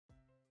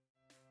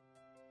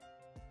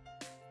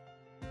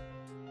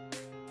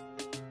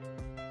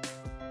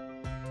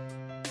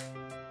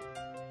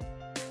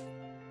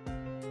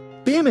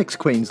BMX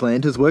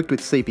Queensland has worked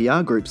with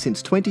CPR Group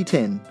since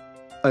 2010.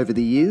 Over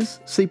the years,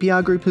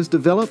 CPR Group has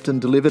developed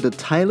and delivered a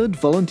tailored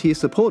volunteer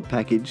support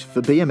package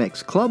for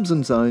BMX clubs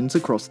and zones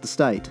across the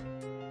state.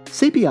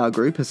 CPR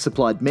Group has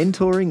supplied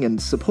mentoring and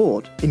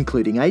support,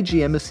 including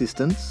AGM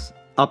assistance,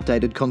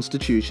 updated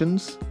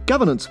constitutions,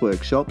 governance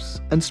workshops,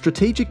 and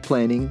strategic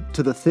planning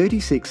to the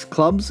 36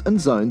 clubs and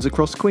zones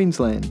across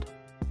Queensland.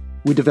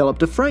 We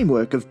developed a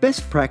framework of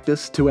best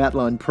practice to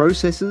outline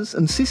processes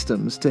and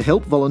systems to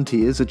help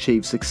volunteers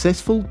achieve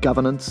successful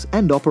governance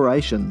and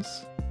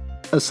operations.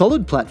 A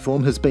solid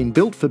platform has been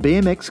built for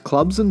BMX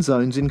clubs and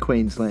zones in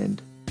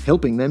Queensland,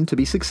 helping them to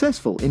be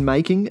successful in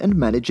making and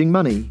managing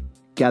money,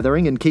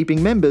 gathering and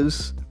keeping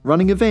members,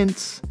 running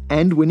events,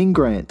 and winning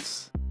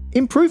grants.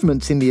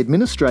 Improvements in the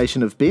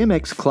administration of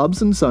BMX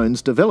clubs and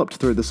zones developed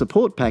through the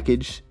support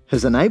package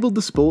has enabled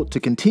the sport to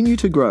continue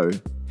to grow,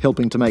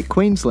 helping to make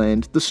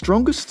Queensland the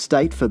strongest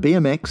state for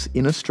BMX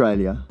in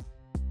Australia.